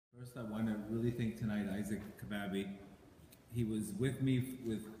First, I want to really thank tonight Isaac Kababi. He was with me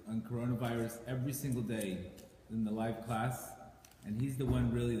on coronavirus every single day in the live class, and he's the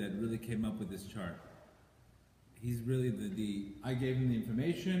one that came up with this chart. He's really I gave him the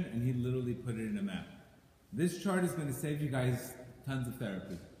information, and he literally put it in a map. This chart is going to save you guys tons of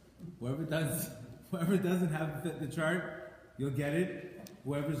therapy. Whoever doesn't have the chart, you'll get it.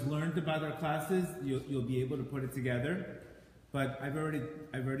 Whoever's learned about our classes, you'll be able to put it together. But I've already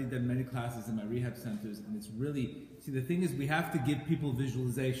done many classes in my rehab centers, and it's really, see, the thing is we have to give people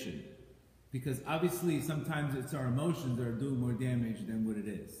visualization, because obviously sometimes it's our emotions that are doing more damage than what it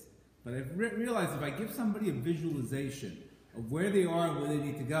is. But I've realized if I give somebody a visualization of where they are and where they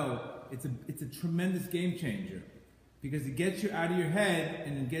need to go, it's a tremendous game changer, because it gets you out of your head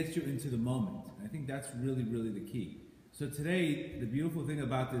and it gets you into the moment. And I think that's really, really the key. So today, the beautiful thing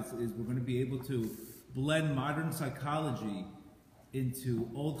about this is we're going to be able to blend modern psychology into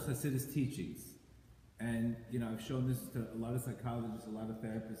old Hasidus teachings. And, you know, I've shown this to a lot of psychologists, a lot of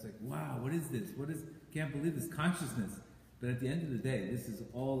therapists, like, wow, what is this? Can't believe this consciousness. But at the end of the day, this is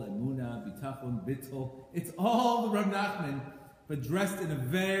all Emunah, Bitachon, Bittul. It's all the Rav Nachman, but dressed in a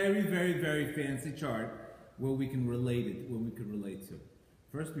very, very, very fancy chart where we can relate to.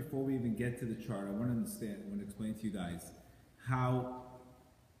 First, before we even get to the chart, I want to explain to you guys how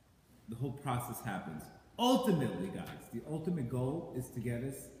the whole process happens. Ultimately, guys, the ultimate goal is to get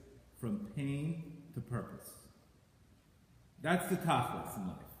us from pain to purpose. That's the tachlis in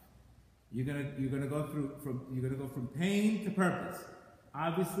life. You're gonna go from pain to purpose.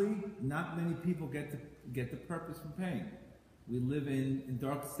 Obviously, not many people get the purpose from pain. We live in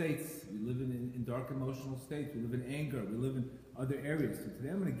dark states. We live in dark emotional states. We live in anger. We live in other areas. So today,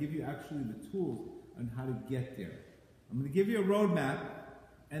 I'm going to give you actually the tools on how to get there. I'm going to give you a roadmap,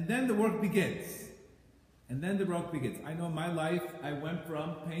 and then the work begins. I know in my life, I went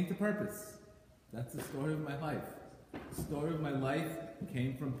from pain to purpose. That's the story of my life. The story of my life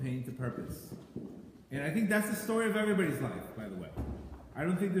came from pain to purpose. And I think that's the story of everybody's life, by the way. I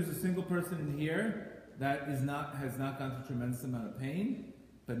don't think there's a single person in here that has not gone through a tremendous amount of pain,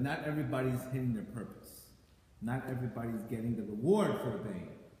 but not everybody's hitting their purpose. Not everybody's getting the reward for the pain.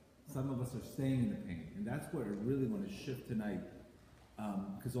 Some of us are staying in the pain. And that's where I really want to shift tonight.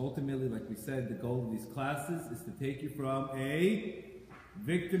 Because ultimately, like we said, the goal of these classes is to take you from a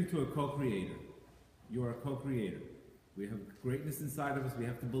victim to a co-creator. You are a co-creator. We have greatness inside of us. We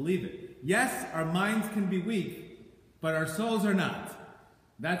have to believe it. Yes, our minds can be weak, but our souls are not.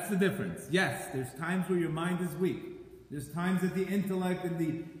 That's the difference. Yes, there's times where your mind is weak. There's times that the intellect and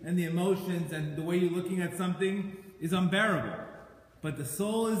the emotions and the way you're looking at something is unbearable. But the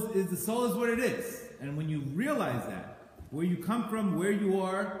soul is what it is. And when you realize that, where you come from, where you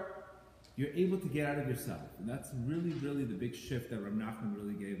are, you're able to get out of yourself. And that's really, really the big shift that Rav Nachman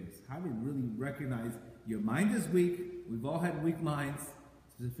really gave us. How to really recognize your mind is weak. We've all had weak minds,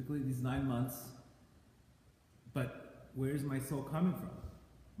 specifically these 9 months. But where is my soul coming from?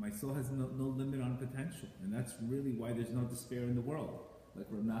 My soul has no limit on potential. And that's really why there's no despair in the world. Like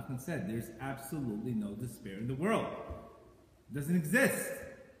Rav Nachman said, there's absolutely no despair in the world. It doesn't exist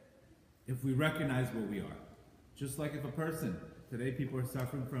if we recognize where we are. Just like if a person, today people are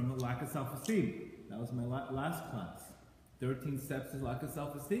suffering from a lack of self-esteem. That was my last class. 13 steps to lack of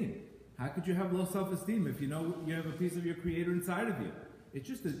self-esteem. How could you have low self-esteem if you know you have a piece of your creator inside of you? It's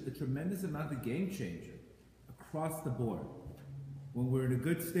just a tremendous amount of game changer across the board. When we're in a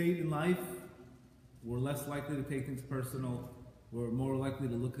good state in life, we're less likely to take things personal. We're more likely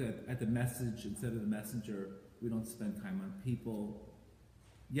to look at the message instead of the messenger. We don't spend time on people.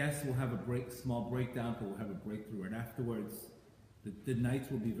 Yes, we'll have a small breakdown, but we'll have a breakthrough right afterwards. The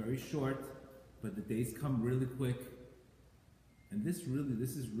nights will be very short, but the days come really quick. And this is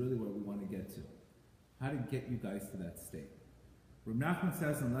really where we want to get to. How to get you guys to that state. Rav Nachman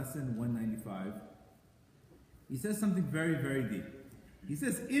says in lesson 195, he says something very, very deep. He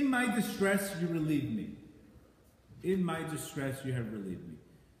says, in my distress you relieve me. In my distress you have relieved me.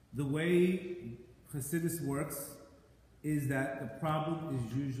 The way Hasidus works is that the problem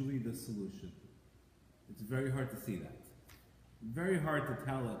is usually the solution. It's very hard to see that. Very hard to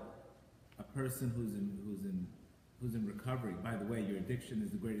tell a person who's in recovery, by the way, your addiction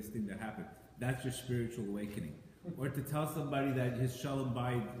is the greatest thing that happened. That's your spiritual awakening. Or to tell somebody that his shalom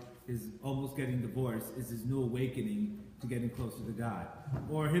bayit, his almost getting divorced, is his new awakening to getting closer to God.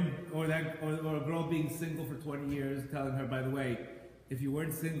 Or a girl being single for 20 years, telling her, by the way, if you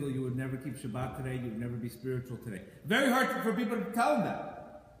weren't single, you would never keep Shabbat today, you would never be spiritual today. Very hard for people to tell them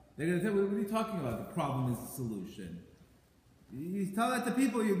that. They're going to tell, what are you talking about? The problem is the solution. You tell that to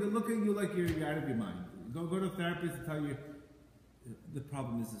people, they look at you like you're out of your mind. Go to a therapist and tell you, the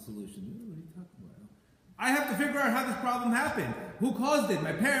problem is the solution. What are you talking about? I have to figure out how this problem happened. Who caused it?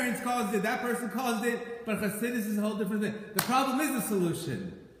 My parents caused it. That person caused it. But Chassidus is a whole different thing. The problem is the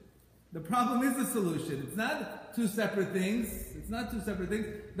solution. The problem is the solution. It's not two separate things. It's not two separate things.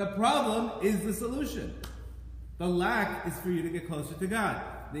 The problem is the solution. The lack is for you to get closer to God.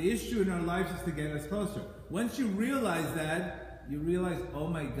 The issue in our lives is to get us closer. Once you realize that, you realize, oh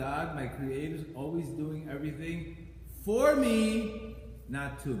my God, my Creator is always doing everything for me,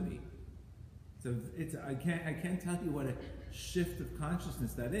 not to me. So I can't tell you what a shift of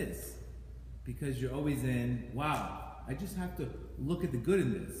consciousness that is, because you're always in, wow, I just have to look at the good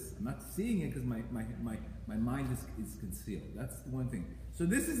in this. I'm not seeing it because my mind is concealed. That's the one thing. So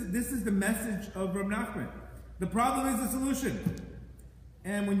this is the message of Rav Nachman. The problem is the solution.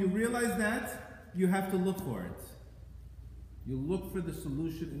 And when you realize that, you have to look for it. You look for the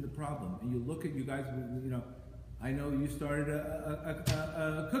solution in the problem. And you look at, you guys, you know, I know you started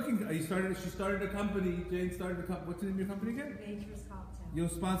a cooking, she started a company, Jane started a company, what's the name of your company again? Nature's Cocktail. You'll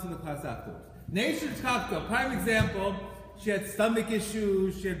sponsor the class afterwards. Nature's Cocktail, prime example, she had stomach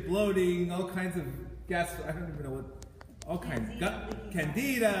issues, she had bloating, all kinds of I don't even know what, all kinds,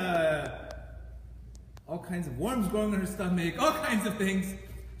 candida, all kinds of worms growing in her stomach, all kinds of things.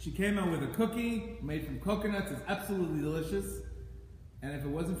 She came out with a cookie made from coconuts, it's absolutely delicious. And if it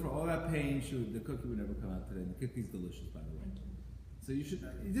wasn't for all that pain, the cookie would never come out today. The cookie's delicious, by the way. So you should.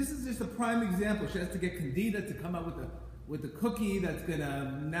 This is just a prime example. She has to get candida to come out with the cookie that's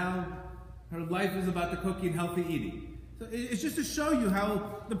gonna now. Her life is about the cookie and healthy eating. So it's just to show you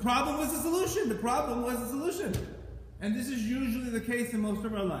how the problem was the solution. The problem was the solution, and this is usually the case in most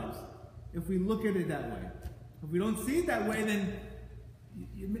of our lives. If we look at it that way, if we don't see it that way, then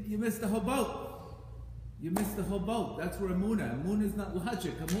you miss the whole boat. You missed the whole boat. That's where Emunah is not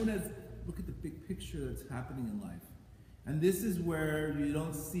logic. Emunah is, look at the big picture that's happening in life. And this is where you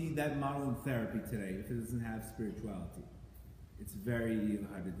don't see that model in therapy today if it doesn't have spirituality. It's very,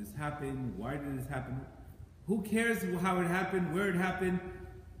 how did this happen? Why did this happen? Who cares how it happened, where it happened?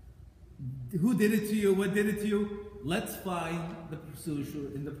 Who did it to you? What did it to you? Let's find the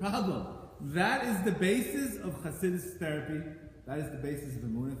solution in the problem. That is the basis of Hasidus therapy. That is the basis of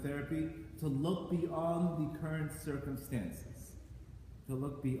Emunah therapy. To look beyond the current circumstances. To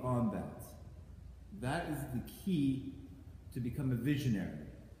look beyond that. That is the key to become a visionary.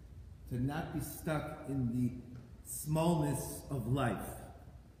 To not be stuck in the smallness of life.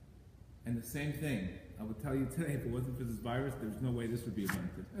 And the same thing, I would tell you today, if it wasn't for this virus, there's no way this would be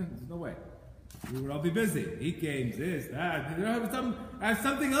invented. There's no way. We would all be busy. Eat games, this, that. You know, I have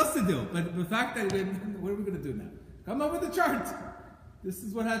something else to do. But the fact that, what are we going to do now? Come up with a chart. This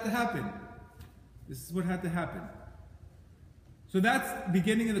is what had to happen. This is what had to happen. So that's the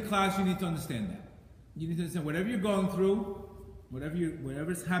beginning of the class. You need to understand that. You need to understand whatever you're going through,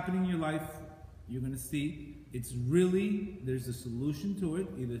 whatever's happening in your life, you're going to see it's really, there's a solution to it,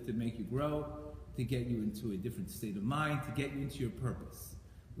 either to make you grow, to get you into a different state of mind, to get you into your purpose,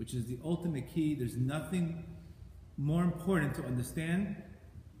 which is the ultimate key. There's nothing more important to understand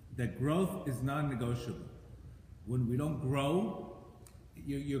that growth is non-negotiable. When we don't grow,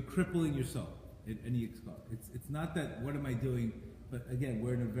 you're crippling your soul. It's not that, what am I doing? But again,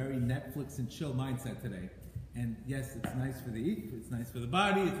 we're in a very Netflix and chill mindset today. And yes, it's nice for the eat, it's nice for the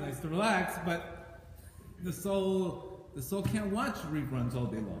body, it's nice to relax, but the soul can't watch reruns all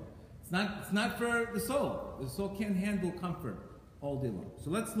day long. It's not for the soul. The soul can't handle comfort all day long. So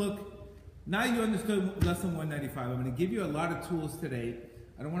let's look. Now you understood lesson 195. I'm going to give you a lot of tools today.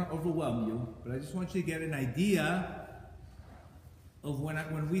 I don't want to overwhelm you, but I just want you to get an idea of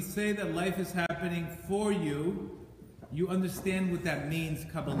when we say that life is happening for you, you understand what that means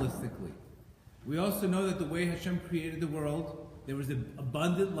Kabbalistically. We also know that the way Hashem created the world, there was an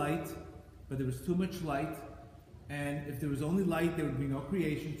abundant light, but there was too much light, and if there was only light, there would be no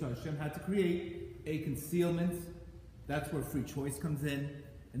creation, so Hashem had to create a concealment. That's where free choice comes in,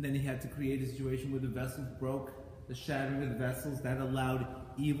 and then he had to create a situation where the vessels broke, the shattering of the vessels, that allowed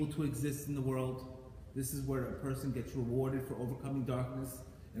evil to exist in the world. This is where a person gets rewarded for overcoming darkness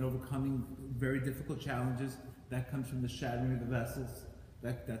and overcoming very difficult challenges. That comes from the shattering of the vessels.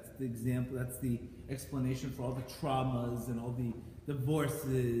 That's the example, that's the explanation for all the traumas and all the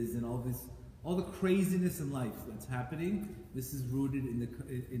divorces and all the craziness in life that's happening. This is rooted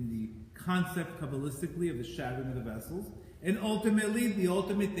in the concept Kabbalistically of the shattering of the vessels. And ultimately, the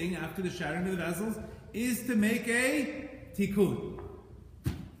ultimate thing after the shattering of the vessels is to make a tikkun.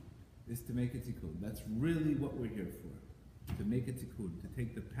 Is to make a tikkun. That's really what we're here for. To make a tikkun. To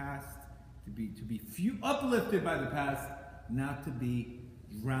take the past, to be uplifted by the past, not to be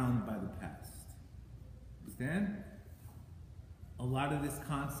drowned by the past. Understand? a lot of this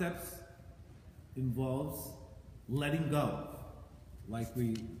concepts involves letting go. Like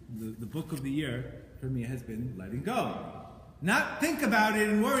the book of the year for me has been letting go. Not think about it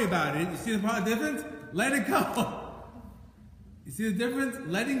and worry about it. You see the difference? Let it go. You see the difference?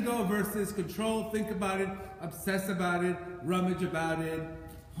 Letting go versus control, think about it, obsess about it, rummage about it,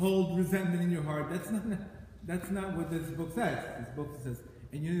 hold resentment in your heart. That's not what this book says. This book says,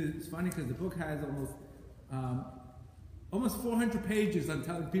 and you know, it's funny because the book has almost 400 pages on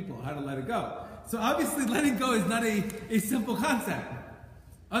telling people how to let it go. So obviously letting go is not a simple concept.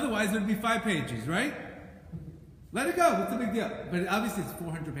 Otherwise it would be 5 pages, right? Let it go, what's the big deal? But obviously it's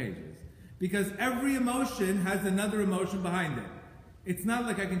 400 pages. Because every emotion has another emotion behind it. It's not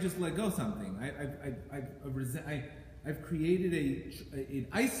like I can just let go something. I've created an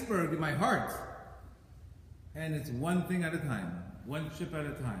iceberg in my heart. And it's one thing at a time. One chip at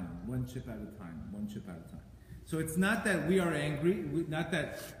a time. One chip at a time. One chip at a time. So it's not that we are angry, not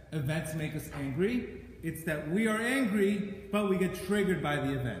that events make us angry. It's that we are angry, but we get triggered by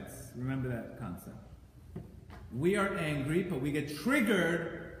the events. Remember that concept. We are angry, but we get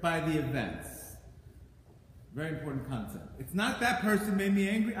triggered by the events. Very important concept. It's not that person made me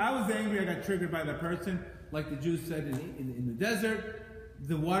angry. I was angry, I got triggered by that person. Like the Jews said in the desert,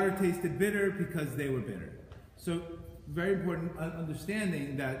 the water tasted bitter because they were bitter. So very important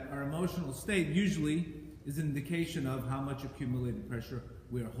understanding that our emotional state usually is an indication of how much accumulated pressure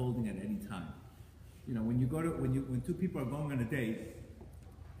we are holding at any time. You know, when two people are going on a date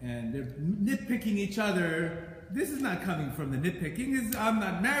and they're nitpicking each other, this is not coming from the nitpicking. This is, I'm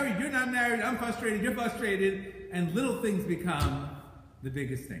not married, you're not married, I'm frustrated, you're frustrated, and little things become the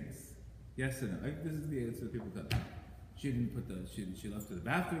biggest things. Yes or no? This is the answer people tell me. She didn't put she left to the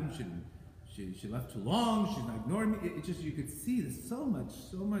bathroom, she left too long, she's not ignoring me. It just, you could see there's so much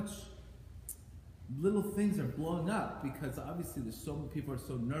little things are blowing up because obviously there's so many people are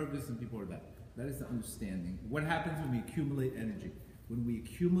so nervous and people are that. That is the understanding. What happens when we accumulate energy? When we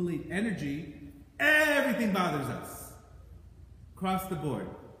accumulate energy, everything bothers us. Across the board.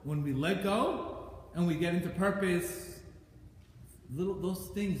 When we let go and we get into purpose, those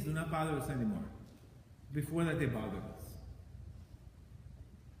things do not bother us anymore. Before that, they bothered us.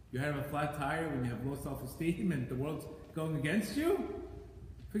 You have a flat tire when you have low self-esteem and the world's going against you?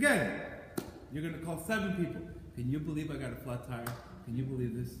 Forget it. You're going to call 7 people. Can you believe I got a flat tire? Can you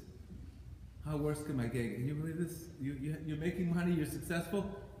believe this? How worse can my gig? Can you believe this? You're making money, you're successful,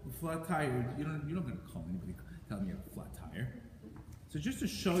 a flat tire. You're not going to call anybody telling you you have a flat tire. So just to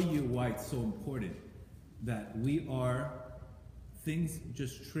show you why it's so important that things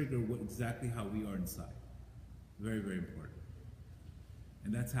just trigger exactly how we are inside. Very, very important.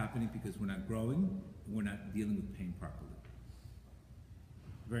 And that's happening because we're not growing, and we're not dealing with pain properly.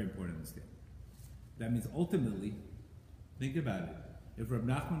 Very important to understand. That means ultimately, think about it. If Reb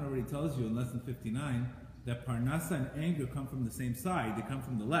Nachman already tells you in lesson 59 that Parnasa and anger come from the same side, they come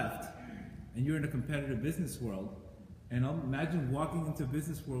from the left, and you're in a competitive business world, and imagine walking into a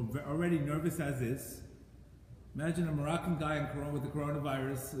business world already nervous as is. Imagine a Moroccan guy with the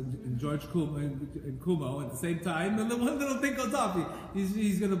coronavirus and George Kumo at the same time, and the one little thing goes off.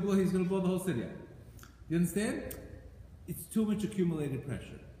 He's going to blow the whole city up. You understand? It's too much accumulated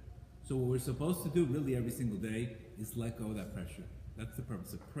pressure. So what we're supposed to do really every single day is let go of that pressure. That's the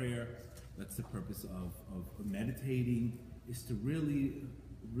purpose of prayer. That's the purpose of meditating, is to really,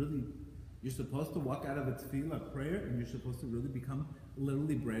 you're supposed to walk out of a tefillah, of prayer, and you're supposed to really become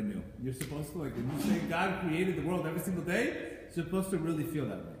literally brand new. You're supposed to, like, when you say God created the world every single day, you're supposed to really feel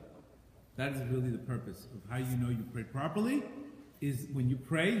that way. That is really the purpose of how you know you pray properly, is when you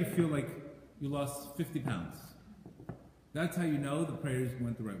pray, you feel like you lost 50 pounds. That's how you know the prayers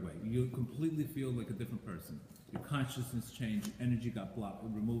went the right way. You completely feel like a different person. Your consciousness changed, energy got blocked,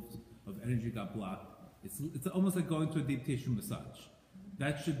 removed of energy got blocked. It's almost like going to a deep tissue massage.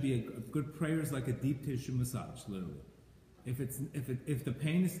 That should be a good prayer is like a deep tissue massage, literally. If the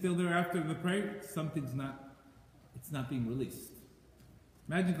pain is still there after the prayer, it's not being released.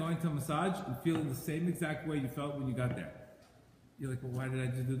 Imagine going to a massage and feeling the same exact way you felt when you got there. You're like, well, why did I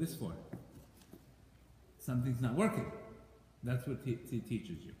just do this for? Something's not working. That's what it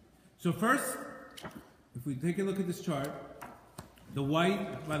teaches you. So first, if we take a look at this chart, the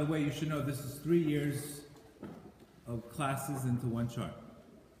white, by the way, you should know this is 3 years of classes into one chart.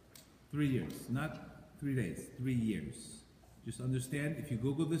 3 years, not 3 days, 3 years. Just understand, if you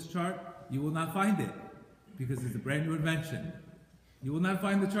Google this chart, you will not find it because it's a brand new invention. You will not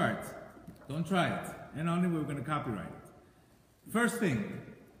find the chart. Don't try it. And only we're going to copyright it. First thing,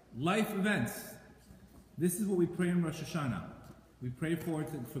 life events. This is what we pray in Rosh Hashanah. We pray for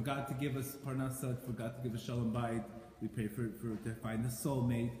God to give us Parnasah, for God to give us Shalom Bayit, We pray to find the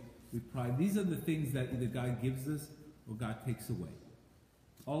soulmate. We pray. These are the things that either God gives us or God takes away.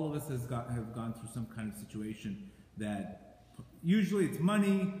 All of us have gone through some kind of situation that usually it's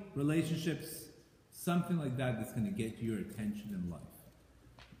money, relationships, something like that that's going to get your attention in life.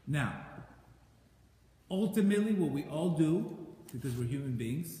 Now, ultimately what we all do, because we're human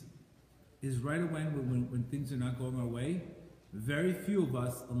beings, is right away when things are not going our way, very few of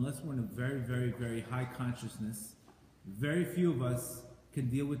us, unless we're in a very, very, very high consciousness, very few of us can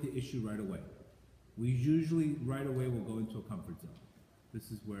deal with the issue right away. We usually right away will go into a comfort zone.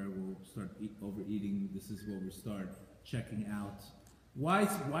 This is where we'll start overeating. This is where we'll start checking out. Why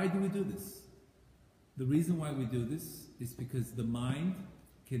do we do this? The reason why we do this is because the mind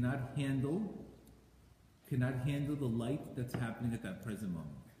cannot handle the light that's happening at that present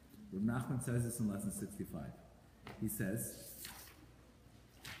moment. Rav Nachman says this in lesson 65. He says,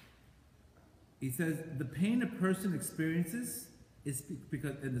 the pain a person experiences is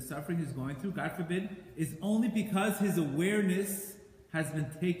because, and the suffering he's going through, God forbid, is only because his awareness has been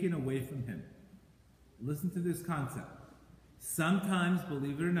taken away from him. Listen to this concept. Sometimes,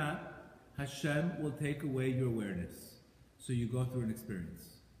 believe it or not, Hashem will take away your awareness. So you go through an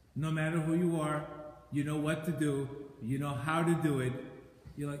experience. No matter who you are, you know what to do, you know how to do it.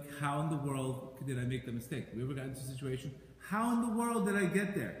 You're like, how in the world did I make the mistake? We ever got into a situation? How in the world did I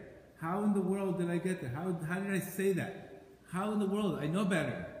get there? How in the world did I get there? How did I say that? How in the world? I know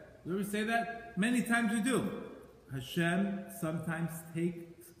better. You ever say that? Many times we do. Hashem sometimes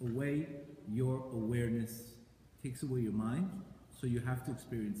takes away your awareness, takes away your mind, so you have to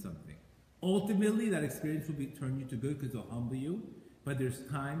experience something. Ultimately, that experience will turn you to good because it'll humble you, but there's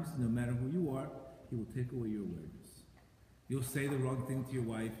times, no matter who you are, he will take away your awareness. You'll say the wrong thing to your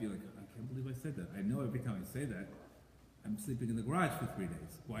wife, you're like, I can't believe I said that. I know every time I say that, I'm sleeping in the garage for 3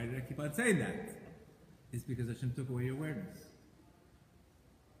 days. Why did I keep on saying that? It's because Hashem took away your awareness.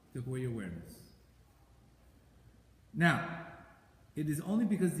 Took away your awareness. Now, it is only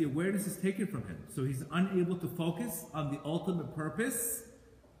because the awareness is taken from him. So he's unable to focus on the ultimate purpose,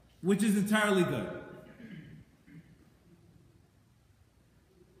 which is entirely good.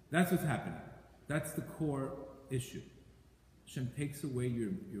 That's what's happening. That's the core issue. Hashem takes away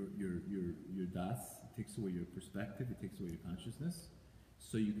your das, it takes away your perspective, it takes away your consciousness,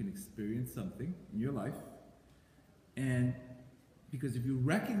 so you can experience something in your life. And because if you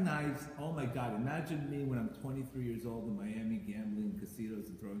recognize, oh my God, imagine me when I'm 23 years old in Miami gambling, casinos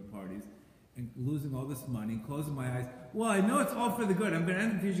and throwing parties and losing all this money, closing my eyes. Well, I know it's all for the good. I'm going to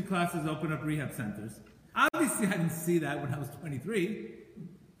end the fusion classes, open up rehab centers. Obviously, I didn't see that when I was 23.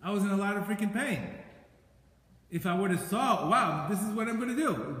 I was in a lot of freaking pain. If I would have saw, wow, this is what I'm going to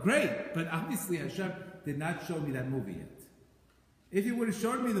do, great. But obviously, Hashem did not show me that movie yet. If he would have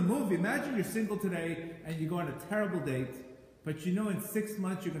showed me the movie, imagine you're single today and you go on a terrible date, but you know in 6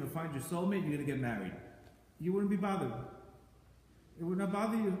 months you're going to find your soulmate, you're going to get married. You wouldn't be bothered. It would not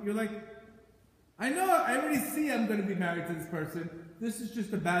bother you. You're like, I know, I already see I'm going to be married to this person. This is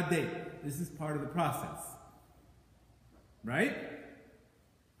just a bad date. This is part of the process. Right?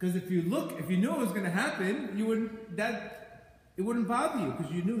 Because if you knew it was going to happen, it wouldn't bother you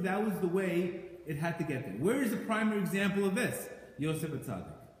because you knew that was the way it had to get there. Where is the primary example of this? Yosef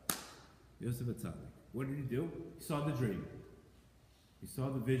HaTzadik. Yosef HaTzadik. What did he do? He saw the dream. He saw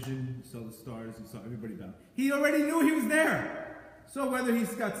the vision. He saw the stars. He saw everybody bound. He already knew he was there. So whether he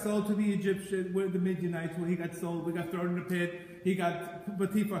got sold to the Egyptians, the Midianites, when he got sold, we got thrown in the pit, he got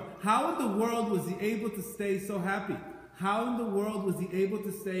Potiphar. How in the world was he able to stay so happy? How in the world was he able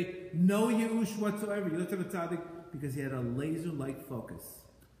to say no Yeush whatsoever? Yosef HaTzadik, because he had a laser-like focus.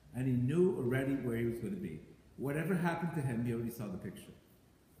 And he knew already where he was going to be. Whatever happened to him, he already saw the picture.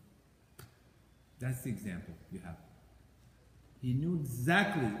 That's the example you have. He knew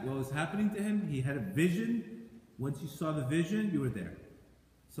exactly what was happening to him. He had a vision. Once you saw the vision, you were there.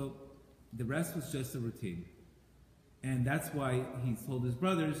 So the rest was just a routine. And that's why he told his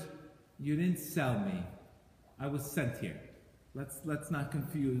brothers, you didn't sell me. I was sent here. Let's not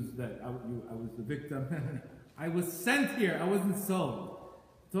confuse that I was the victim. I was sent here. I wasn't sold.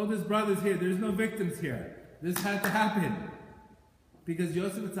 He told his brothers here, there's no victims here. This had to happen. Because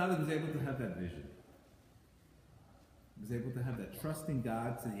Yosef HaTzadik was able to have that vision. He was able to have that trust in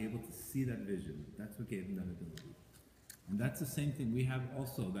God to be able to see that vision. That's what gave him that ability. And that's the same thing. We have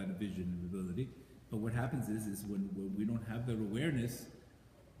also that vision and ability. But what happens is when we don't have that awareness,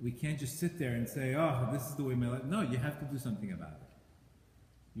 we can't just sit there and say, oh, this is the way my life... No, you have to do something about it.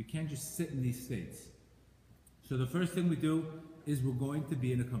 You can't just sit in these states. So the first thing we do is we're going to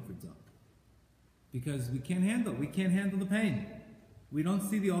be in a comfort zone. Because we can't handle the pain. We don't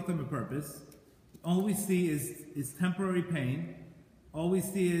see the ultimate purpose. All we see is temporary pain. All we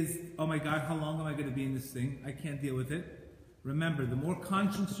see is, oh my God, how long am I going to be in this thing? I can't deal with it. Remember, the more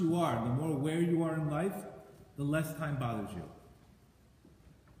conscious you are, the more aware you are in life, the less time bothers you.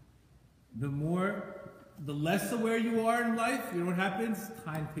 The less aware you are in life, you know what happens?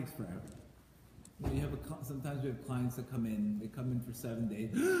 Time takes forever. You have sometimes we have clients that come in. They come in for 7 days.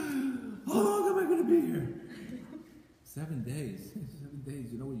 How long am I going to be here? 7 days. 7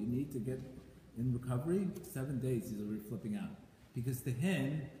 days. You know what you need to get in recovery? 7 days. He's already flipping out. Because to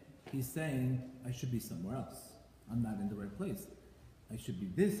him, he's saying, I should be somewhere else. I'm not in the right place. I should be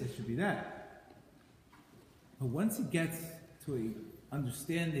this, I should be that. But once he gets to an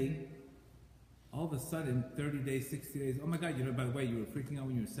understanding, all of a sudden, 30 days, 60 days, oh my God, you know, by the way, you were freaking out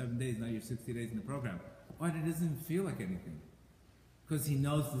when you were 7 days, now you're 60 days in the program. Why? It doesn't feel like anything. Because he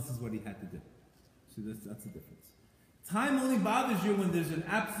knows this is what he had to do. So that's the difference. Time only bothers you when there's an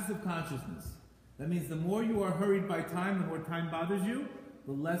absence of consciousness. That means the more you are hurried by time, the more time bothers you,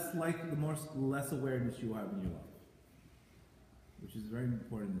 the less awareness you have in your life. Which is very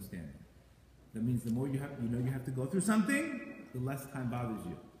important understanding. That means the more you have to go through something, the less time bothers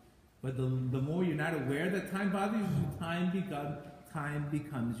you. But the more you're not aware that time bothers you, time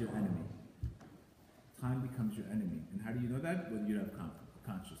becomes your enemy. Time becomes your enemy. And how do you know that? Well, you have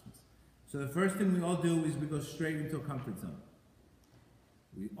consciousness. So the first thing we all do is we go straight into a comfort zone.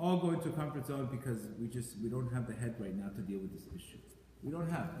 We all go into a comfort zone because we don't have the head right now to deal with this issue. We don't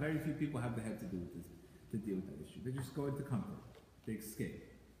have. Very few people have the head to deal with that issue. They just go into comfort. They escape.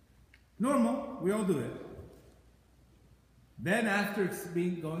 Normal. We all do it. Then after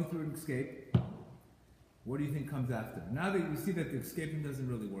going through an escape, what do you think comes after? Now that you see that the escaping doesn't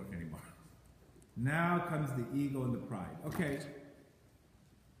really work anymore. Now comes the ego and the pride. Okay,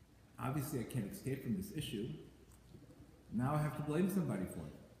 obviously I can't escape from this issue. Now I have to blame somebody for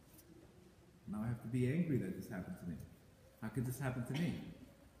it. Now I have to be angry that this happened to me. How could this happen to me?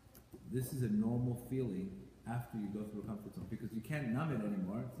 This is a normal feeling after you go through a comfort zone because you can't numb it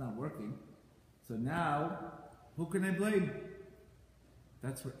anymore. It's not working. So now, who can I blame?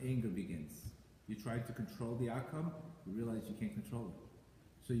 That's where anger begins. You try to control the outcome, you realize you can't control it.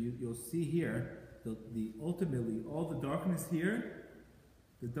 So you'll see here, ultimately, all the darkness here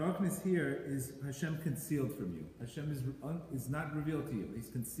is Hashem concealed from you. Hashem is not revealed to you, He's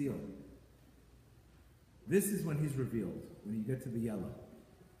concealed. This is when He's revealed, when you get to the yellow.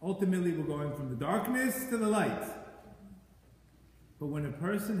 Ultimately, we're going from the darkness to the light. But when a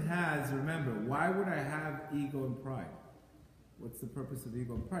person remember, why would I have ego and pride? What's the purpose of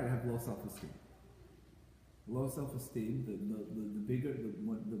ego and pride? I have low self-esteem. Low self-esteem,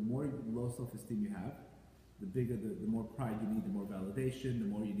 the more low self-esteem you have, the more pride you need, the more validation, the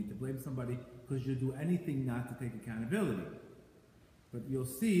more you need to blame somebody, because you'll do anything not to take accountability. But you'll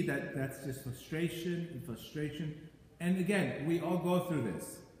see that that's just frustration. And again, we all go through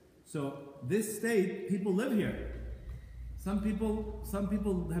this. So this state, people live here. Some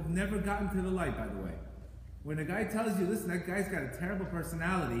people have never gotten to the light, by the way. When a guy tells you, listen, that guy's got a terrible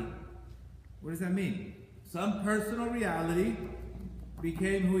personality, what does that mean? Some personal reality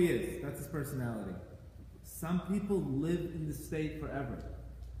became who he is. That's his personality. Some people live in the state forever.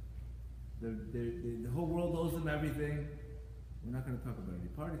 The whole world owes them everything. We're not going to talk about any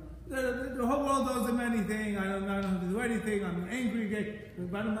party. The whole world owes them anything. I don't know how to do anything. I'm angry. The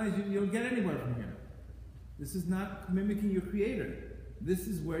bottom line is you don't get anywhere from here. This is not mimicking your creator. This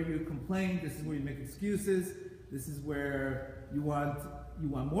is where you complain. This is where you make excuses. This is where you want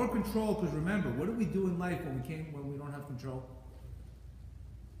more control. Because remember, what do we do in life when we don't have control?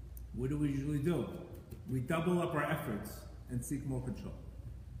 What do we usually do? We double up our efforts and seek more control.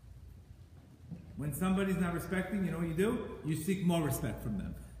 When somebody's not respecting, you know what you do? You seek more respect from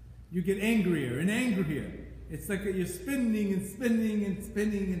them. You get angrier and angrier. It's like you're spinning and spinning and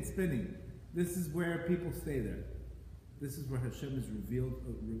spinning and spinning. This is where people stay there. This is where Hashem is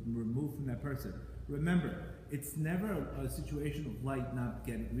removed from that person. Remember, it's never a situation of light not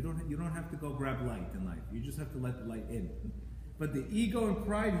getting. You don't have to go grab light in life. You just have to let the light in. But the ego and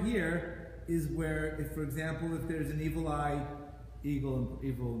pride here is where, for example, if there's an evil eye, evil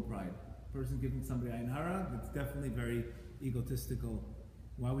and pride. Person giving somebody ayin hara, that's definitely very egotistical.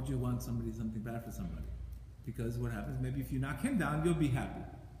 Why would you want something bad for somebody? Because what happens, maybe if you knock him down, you'll be happy.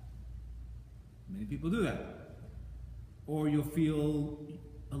 Many people do that. Or you'll feel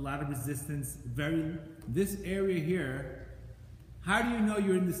a lot of resistance. This area here, how do you know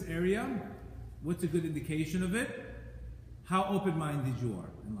you're in this area? What's a good indication of it? How open-minded you are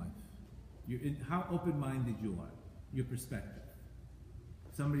in life. How open-minded you are. Your perspective.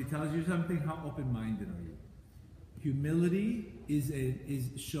 Somebody tells you something, how open-minded are you? Humility is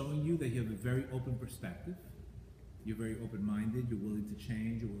showing you that you have a very open perspective. You're very open-minded. You're willing to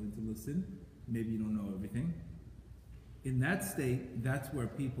change. You're willing to listen. Maybe you don't know everything. In that state, that's where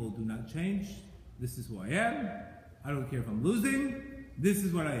people do not change. This is who I am. I don't care if I'm losing. This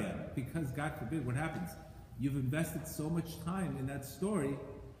is what I am. Because God forbid, what happens? You've invested so much time in that story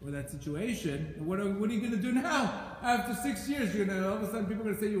or that situation. And what are you going to do now? After 6 years, you're going to all of a sudden people are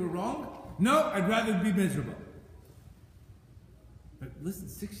going to say you were wrong? No, I'd rather be miserable. But listen,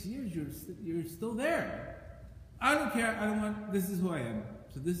 6 years, you're still there. I don't care. I don't want. This is who I am.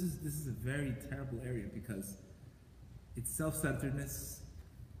 So this is a very terrible area because it's self-centeredness.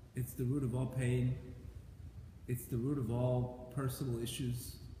 It's the root of all pain. It's the root of all personal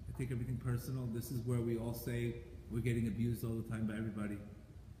issues. I take everything personal. This is where we all say we're getting abused all the time by everybody.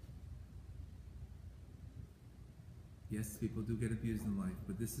 Yes, people do get abused in life,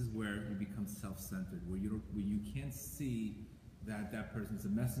 but this is where you become self-centered, where you can't see that person's a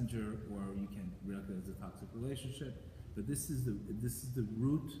messenger, or you can recognize a toxic relationship. But this is the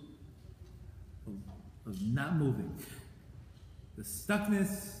root of not moving. The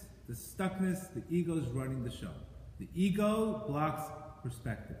stuckness, the ego is running the show. The ego blocks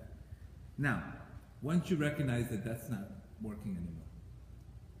perspective. Now, once you recognize that that's not working anymore,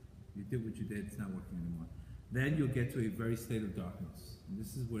 you did what you did, it's not working anymore, then you'll get to a very state of darkness. And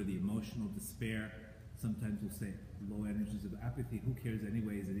this is where the emotional despair, sometimes we'll say low energies of apathy. Who cares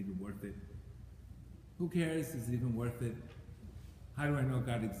anyway? Is it even worth it? Who cares? Is it even worth it? How do I know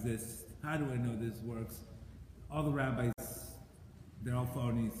God exists? How do I know this works? All the rabbis, they're all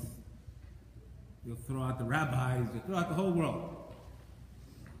phonies. You'll throw out the rabbis, you'll throw out the whole world.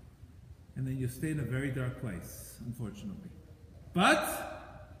 And then you'll stay in a very dark place, unfortunately. But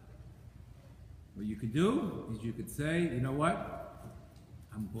what you could do is you could say, you know what?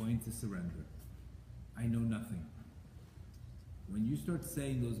 I'm going to surrender. I know nothing. When you start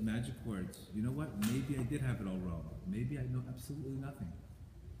saying those magic words, you know what? Maybe I did have it all wrong. Maybe I know absolutely nothing.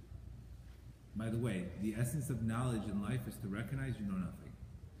 By the way, the essence of knowledge in life is to recognize you know nothing.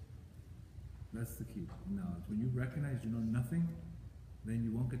 That's the key, knowledge. When you recognize you know nothing, then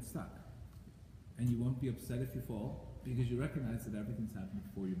you won't get stuck. And you won't be upset if you fall, because you recognize that everything's happening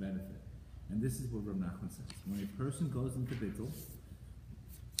for your benefit. And this is what Rav Nachman says. When a person goes into bittul,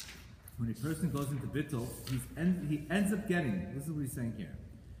 he ends up getting, this is what he's saying here.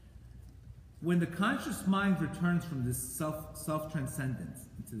 When the conscious mind returns from this self-transcendence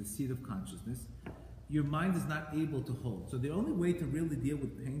into the seat of consciousness, your mind is not able to hold. So the only way to really deal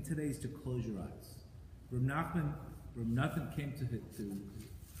with pain today is to close your eyes. Rav Nachman came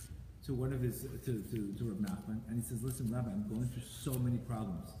to one of his, to Rav Nachman, and he says, listen, Rabbi, I'm going through so many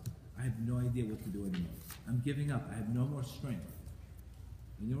problems. I have no idea what to do anymore. I'm giving up. I have no more strength.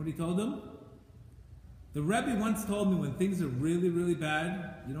 And you know what he told him? The Rebbe once told me, when things are really, really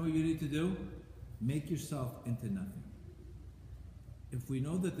bad, you know what you need to do? Make yourself into nothing. If we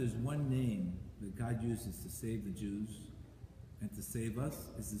know that there's one name that God uses to save the Jews and to save us,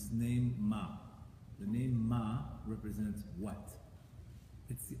 is this name Ma. The name Ma represents what?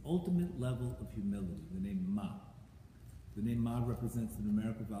 It's the ultimate level of humility, the name Ma. The name Ma represents the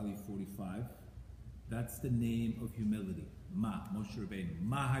numerical value 45. That's the name of humility. Ma, Moshe Rabbeinu.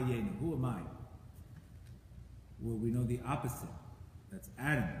 Ma Hayenu. Who am I? Well, we know the opposite. That's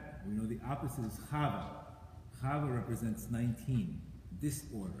Adam. We know the opposite is Chava. Chava represents 19.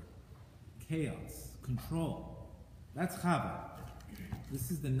 Disorder. Chaos. Control. That's Chava. This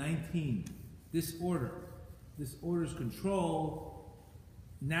is the 19. Disorder. Disorder is control.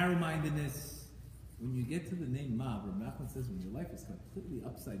 Narrow-mindedness. When you get to the name Ma, Rav Nachman says when your life is completely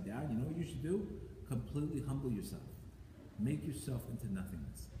upside down, you know what you should do? Completely humble yourself. Make yourself into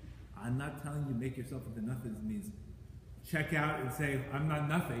nothingness. I'm not telling you make yourself into nothingness means check out and say, I'm not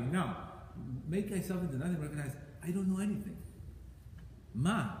nothing. No. Make yourself into nothing. Recognize, I don't know anything.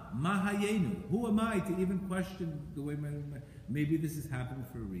 Ma Hayenu. Who am I to even question the way maybe this is happening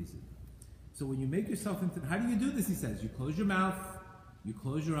for a reason. So when you make yourself into, how do you do this? He says, you close your mouth, you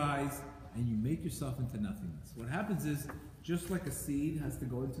close your eyes, and you make yourself into nothingness. What happens is, just like a seed has to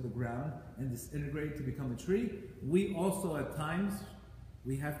go into the ground and disintegrate to become a tree, we also at times,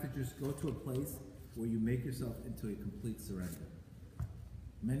 we have to just go to a place where you make yourself into a complete surrender.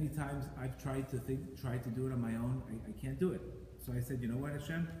 Many times I've tried to do it on my own, I can't do it. So I said, you know what,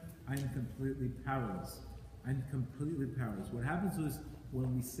 Hashem? I'm completely powerless. I'm completely powerless. What happens is,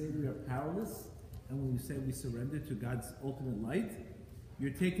 when we say we are powerless, and when we say we surrender to God's ultimate light,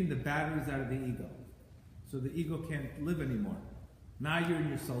 you're taking the batteries out of the ego. So the ego can't live anymore. Now you're in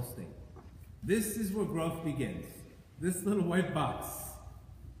your soul state. This is where growth begins. This little white box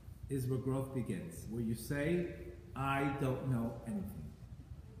is where growth begins. Where you say, I don't know anything.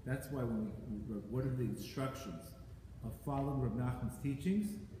 That's why when what are the instructions of following Reb Nachman's teachings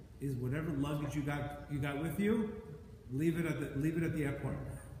is whatever luggage you got with you, leave it at the airport.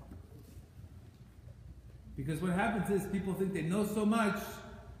 Because what happens is people think they know so much,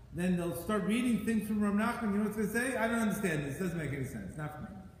 then they'll start reading things from Reb Nachman. You know what it's going to say? I don't understand this. It doesn't make any sense. Not for me.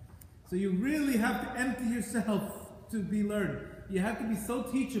 So you really have to empty yourself to be learned. You have to be so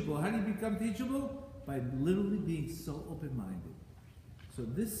teachable. How do you become teachable? By literally being so open-minded. So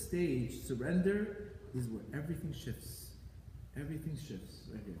this stage, surrender, is where everything shifts. Everything shifts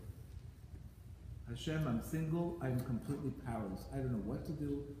right here. Hashem, I'm single. I'm completely powerless. I don't know what to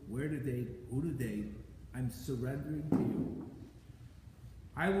do, where to date, who to date. I'm surrendering to you.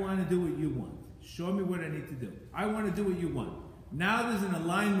 I want to do what you want. Show me what I need to do. I want to do what you want. Now there's an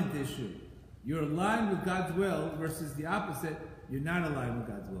alignment issue. You're aligned with God's will versus the opposite. You're not aligned with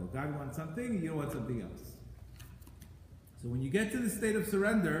God's will. God wants something, you want something else. So when you get to the state of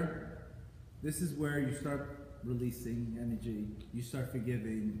surrender, this is where you start releasing energy. You start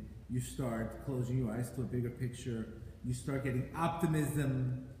forgiving. You start closing your eyes to a bigger picture. You start getting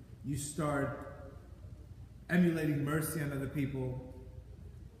optimism. You start emulating mercy on other people.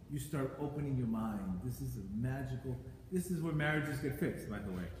 You start opening your mind. This is this is where marriages get fixed, by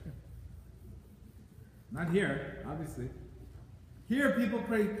the way. Not here, obviously. Here people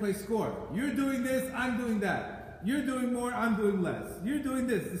play score. You're doing this, I'm doing that. You're doing more, I'm doing less. You're doing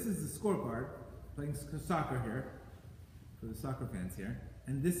this. This is the scorecard. Playing soccer here, for the soccer fans here.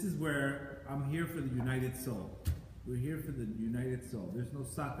 And this is where I'm here for the united soul. We're here for the united soul. There's no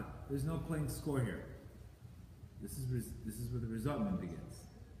soccer. There's no playing score here. This is where the resentment begins.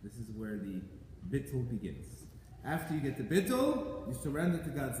 This is where the bittul begins. After you get the bittul, you surrender to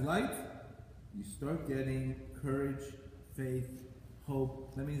God's light, you start getting courage, faith,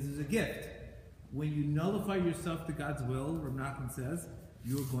 hope. That means there's a gift. When you nullify yourself to God's will, Reb Nachman says,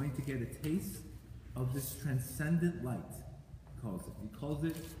 you're going to get a taste of this transcendent light, he calls it. He calls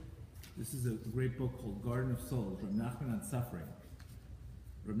it, this is a great book called Garden of Souls, Reb Nachman on Suffering.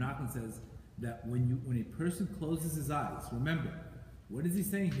 Reb Nachman says that when a person closes his eyes, remember, what is he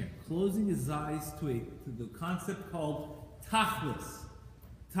saying here? Closing his eyes to the concept called tachlis.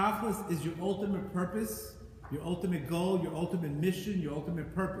 Tachlis is your ultimate purpose, your ultimate goal, your ultimate mission, your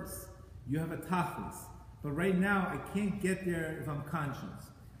ultimate purpose. You have a tachlis. But right now, I can't get there if I'm conscious.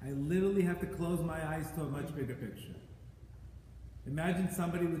 I literally have to close my eyes to a much bigger picture. Imagine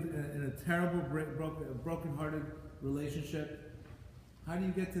somebody in a terrible, broken-hearted relationship. How do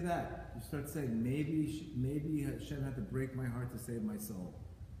you get to that? You start saying, maybe Hashem had to break my heart to save my soul.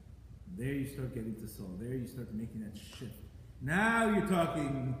 There you start getting to soul. There you start making that shift. Now you're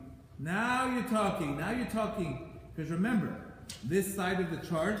talking. Now you're talking. Now you're talking. Because remember, this side of the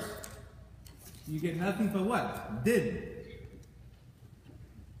chart, you get nothing but what? Din.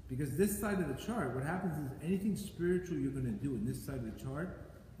 Because this side of the chart, what happens is anything spiritual you're going to do in this side of the chart,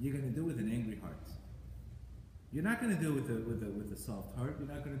 you're going to do with an angry heart. You're not going to do it with a soft heart. You're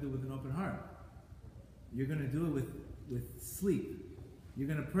not going to do it with an open heart. You're going to do it with sleep. You're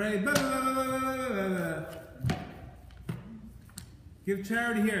going to pray. Blah, blah, blah, blah, blah, blah, blah. Give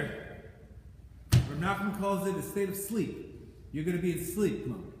charity here. Reb Nachman calls it a state of sleep. You're going to be in sleep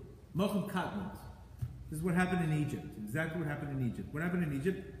mode. Mochem katnut. This is what happened in Egypt. Exactly what happened in Egypt. What happened in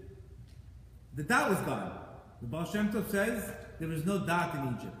Egypt? The dot was gone. The Baal Shem Tov says there was no dot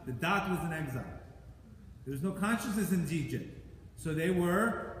in Egypt. The dot was in exile. There was no consciousness in Egypt. So they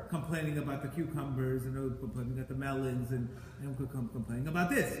were complaining about the cucumbers, and they were complaining about the melons, and complaining about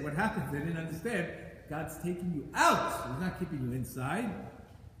this. What happens? They didn't understand. God's taking you out. He's not keeping you inside.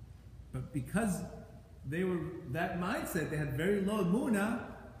 But because they were that mindset, they had very low emunah.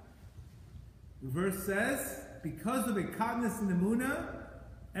 The verse says, because of a katnus in emunah,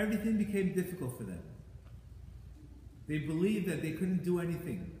 everything became difficult for them. They believed that they couldn't do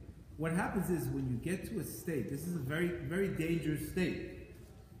anything. What happens is when you get to a state, this is a very, very dangerous state.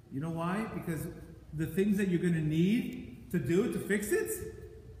 You know why? Because the things that you're going to need to do to fix it,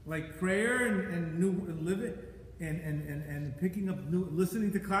 like prayer and living and picking up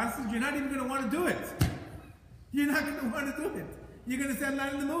listening to classes, you're not even going to want to do it. You're not going to want to do it. You're going to say, I'm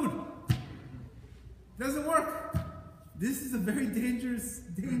not in the mood. It doesn't work. This is a very dangerous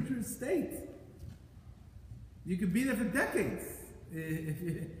state. You could be there for decades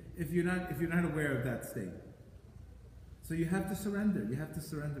if you're not aware of that state. So you have to surrender. You have to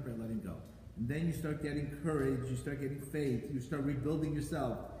surrender by letting go. And then you start getting courage, you start getting faith, you start rebuilding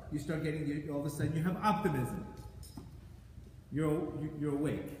yourself, you start getting, all of a sudden you have optimism. You're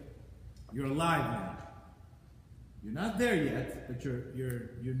awake. You're alive now. You're not there yet, but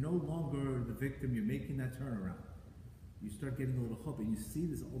you're no longer the victim. You're making that turnaround. you start getting a little hope, and you see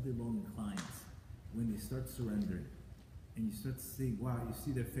this all day long in clients when they start surrendering, and you start to see, wow, you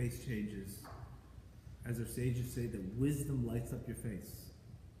see their face changes. As our sages say, that wisdom lights up your face.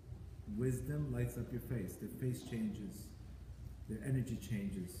 Wisdom lights up your face. Their face changes. Their energy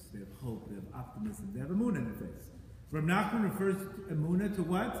changes. They have hope. They have optimism. They have emunah in their face. Rav Nachman refers emunah to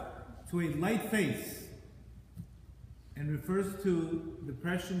what? To a light face. And refers to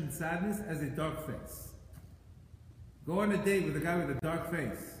depression and sadness as a dark face. Go on a date with a guy with a dark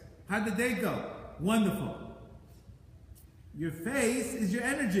face. How'd the date go? Wonderful. Your face is your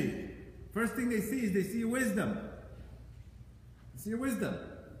energy. First thing they see is they see your wisdom. They see your wisdom.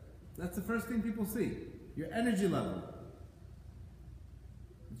 That's the first thing people see. Your energy level.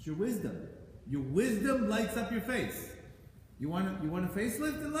 It's your wisdom. Your wisdom lights up your face. You want a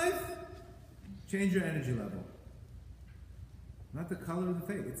facelift in life? Change your energy level. Not the color of the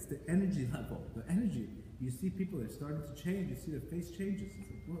face, it's the energy level. The energy. You see people that are starting to change, you see their face changes.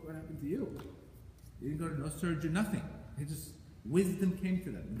 It's like, what happened to you? You didn't go to no surgery, nothing. It just, wisdom came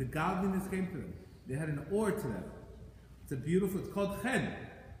to them. The godliness came to them. They had an aura to them. It's called chen.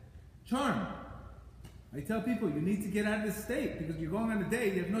 Charm. I tell people, you need to get out of this state because you're going on a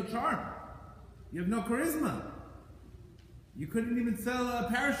date, you have no charm. You have no charisma. You couldn't even sell a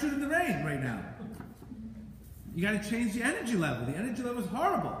parachute in the rain right now. You got to change the energy level. The energy level is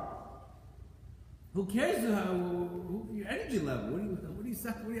horrible. Who cares your energy level? What do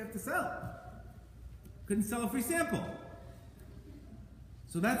you have to sell? Couldn't sell a free sample.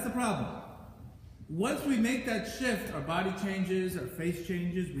 So that's the problem. Once we make that shift, our body changes, our face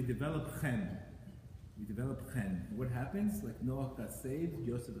changes, we develop chen. We develop chen. What happens? Like Noah got saved,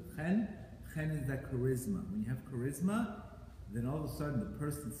 Yosef got chen. Chen is that charisma. When you have charisma, then all of a sudden the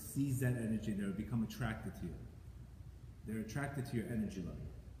person sees that energy and they become attracted to you. They're attracted to your energy level.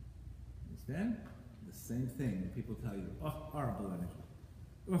 Understand? The same thing when people tell you, oh, horrible energy.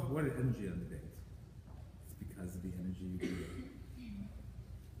 Oh, what an energy on the date. It's because of the energy you give.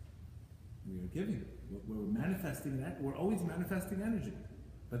 We are giving. We're manifesting that. We're always manifesting energy.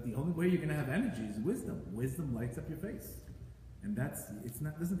 But the only way you're going to have energy is wisdom. Wisdom lights up your face. And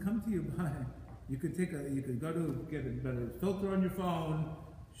doesn't come to you by, you could go to get a better filter on your phone,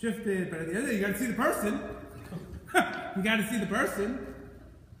 shift it, but at the end of the day, you got to see the person. You got to see the person.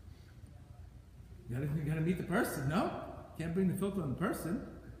 You got to meet the person. No, can't bring the filter on the person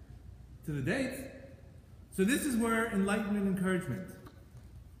to the date. So this is where enlightenment and encouragement.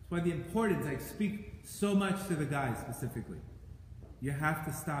 That's why the importance. I speak so much to the guys specifically. You have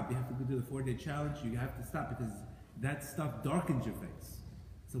to stop. You have to do the 4-day challenge. You have to stop because that stuff darkens your face.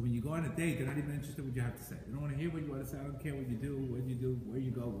 So when you go on a date, they're not even interested in what you have to say. They don't want to hear what you want to say. I don't care what you do, where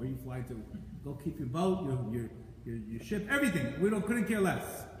you go, where you fly to. Go keep your boat, your ship, everything. Couldn't care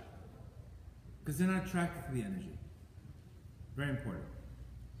less. Because they're not attracted to the energy. Very important.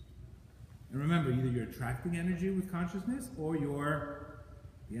 And remember, either you're attracting energy with consciousness or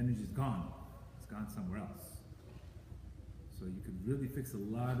the energy is gone. It's gone somewhere else. So you could really fix a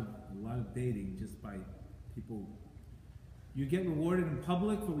lot of dating just by people. You get rewarded in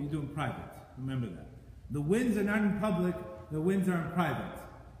public for what you do in private. Remember that. The wins are not in public, the wins are in private.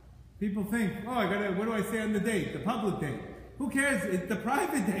 People think, oh, what do I say on the date? The public date. Who cares? It's the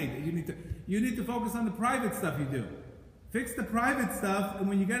private date. You need to focus on the private stuff you do. Fix the private stuff, and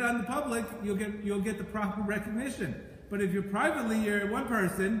when you get on the public, you'll get the proper recognition. But if you're one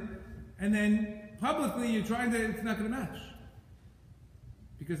person, and then publicly you're it's not going to match.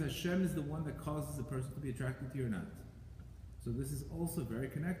 Because Hashem is the one that causes a person to be attracted to you or not. So this is also very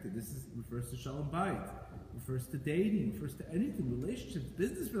connected. Refers to Shalom Bayit, refers to dating, refers to anything, relationships,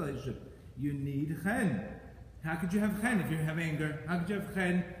 business relationship. You need chen. How could you have chen if you have anger? How could you have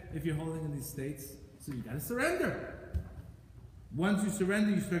chen if you're holding in these states? So you got to surrender. Once you surrender,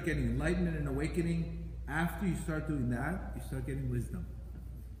 you start getting enlightenment and awakening. After you start doing that, you start getting wisdom.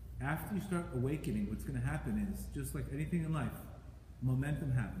 After you start awakening, what's going to happen is, just like anything in life,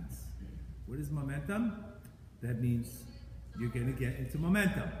 momentum happens. What is momentum? That means you're going to get into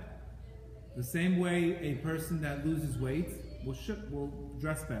momentum. The same way a person that loses weight will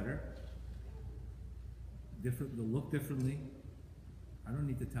dress better. They'll look differently. I don't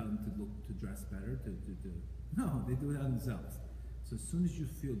need to tell them to dress better. No, they do it on themselves. So as soon as you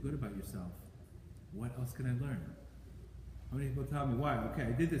feel good about yourself, what else can I learn? How many people tell me, why? Okay,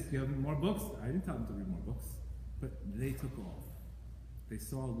 I did this. Do you have more books? I didn't tell them to read more books. But they took off. They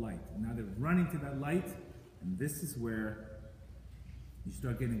saw light. And now they're running to that light. And this is where you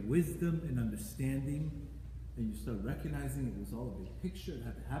start getting wisdom and understanding. And you start recognizing it was all a big picture. It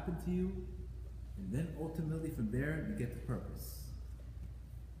had to happen to you. And then ultimately from there, you get to purpose.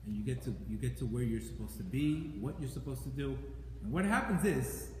 and you get to where you're supposed to be, what you're supposed to do. And what happens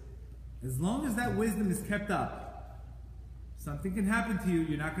is, as long as that wisdom is kept up, something can happen to you.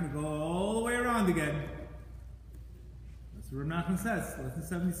 You're not going to go all the way around again. That's what Rav Nachman says, lesson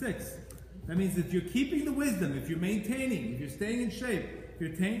 76. That means if you're keeping the wisdom, if you're maintaining, if you're staying in shape, if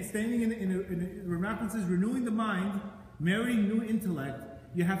you're staying Rav Nachman says, renewing the mind, marrying new intellect,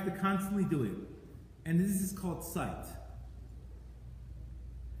 you have to constantly do it. And this is called sight.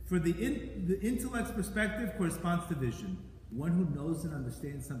 For the intellect's perspective corresponds to vision. One who knows and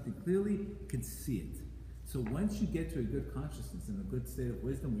understands something clearly can see it. So once you get to a good consciousness and a good state of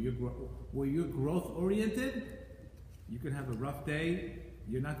wisdom where you're growth oriented, you could have a rough day.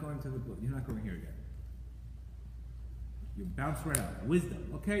 You're not going here again. You bounce right out. Wisdom.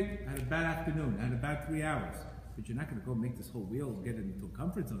 Okay, I had a bad afternoon. I had a bad 3 hours. But you're not going to go make this whole wheel and get it into a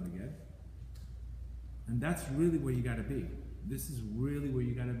comfort zone again. And that's really where you got to be. This is really where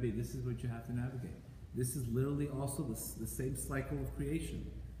you got to be. This is what you have to navigate. This is literally also the same cycle of creation.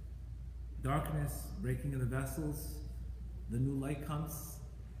 Darkness, breaking of the vessels, the new light comes,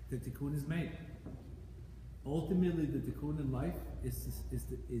 the tikkun is made. Ultimately, the tikkun in life is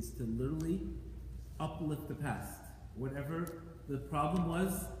to literally uplift the past. Whatever the problem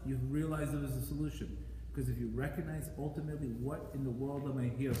was, you've realized there was a solution. Because if you recognize ultimately what in the world am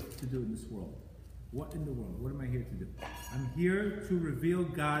I here to do in this world? What in the world? What am I here to do? I'm here to reveal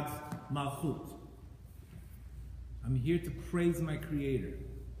God's malchut. I'm here to praise my Creator.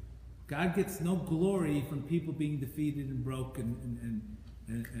 God gets no glory from people being defeated and broken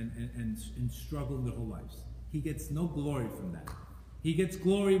and struggling their whole lives. He gets no glory from that. He gets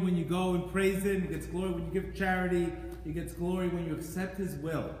glory when you go and praise Him. He gets glory when you give charity. He gets glory when you accept His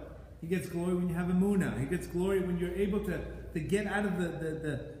will. He gets glory when you have emunah. He gets glory when you're able to get out of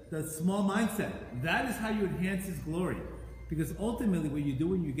the small mindset. That is how you enhance His glory. Because ultimately what you do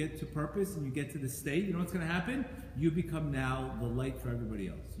when you get to purpose and you get to the state, you know what's going to happen? You become now the light for everybody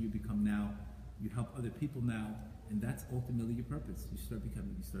else. You become now, you help other people now, and that's ultimately your purpose. You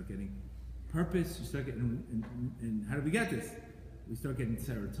start getting purpose, you start getting, and how do we get this? We start getting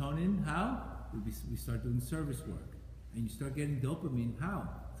serotonin. How? We start doing service work. And you start getting dopamine. How?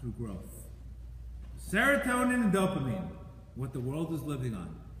 Through growth. Serotonin and dopamine, what the world is living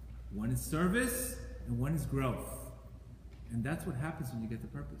on. One is service and one is growth. And that's what happens when you get the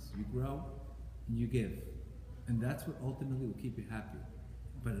purpose. You grow and you give. And that's what ultimately will keep you happy.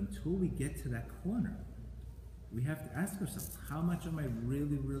 But until we get to that corner, we have to ask ourselves, how much am I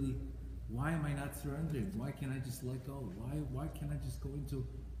really, why am I not surrendering? Why can't I just let go? Why can't I just go into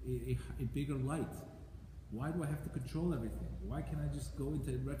a bigger light? Why do I have to control everything? Why can't I just go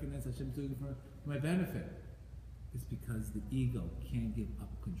into recognize Hashem's doing it for my benefit? It's because the ego can't give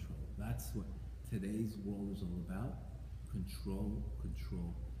up control. That's what today's world is all about. Control,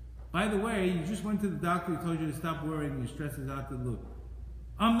 control. By the way, you just went to the doctor, he told you to stop worrying, your stress is out the loop.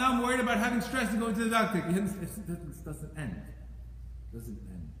 I'm not worried about having stress and going to the doctor. It doesn't end. It doesn't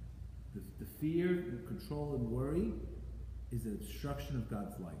end. The fear, the control, and worry is an obstruction of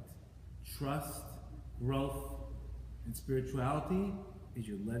God's light. Trust, growth, and spirituality is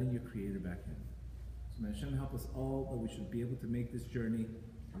you're letting your Creator back in. So may Hashem help us all that we should be able to make this journey,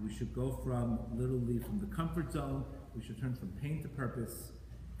 and we should go from literally from the comfort zone, we should turn from pain to purpose.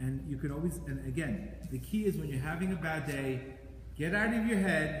 And you can always, and again, the key is when you're having a bad day, get out of your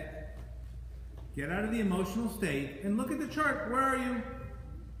head, get out of the emotional state, and look at the chart. Where are you?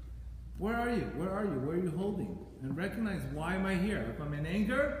 Where are you? Where are you? Where are you holding? And recognize, why am I here? If I'm in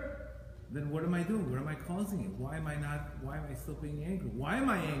anger, then what am I doing? What am I causing it? Why am I still being angry? Why am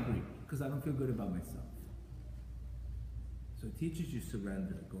I angry? Because I don't feel good about myself. So it teaches you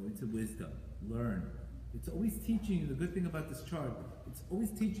surrender, go into wisdom, learn. It's always teaching you, the good thing about this chart, it's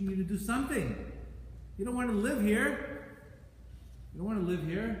always teaching you to do something. You don't want to live here. You don't want to live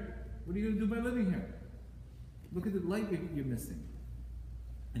here. What are you going to do by living here? Look at the light you're missing.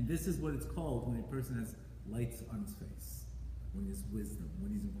 And this is what it's called when a person has lights on his face, when he has wisdom,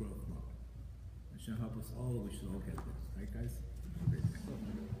 when he's in growth mode. Hashem help us all, we should all get this.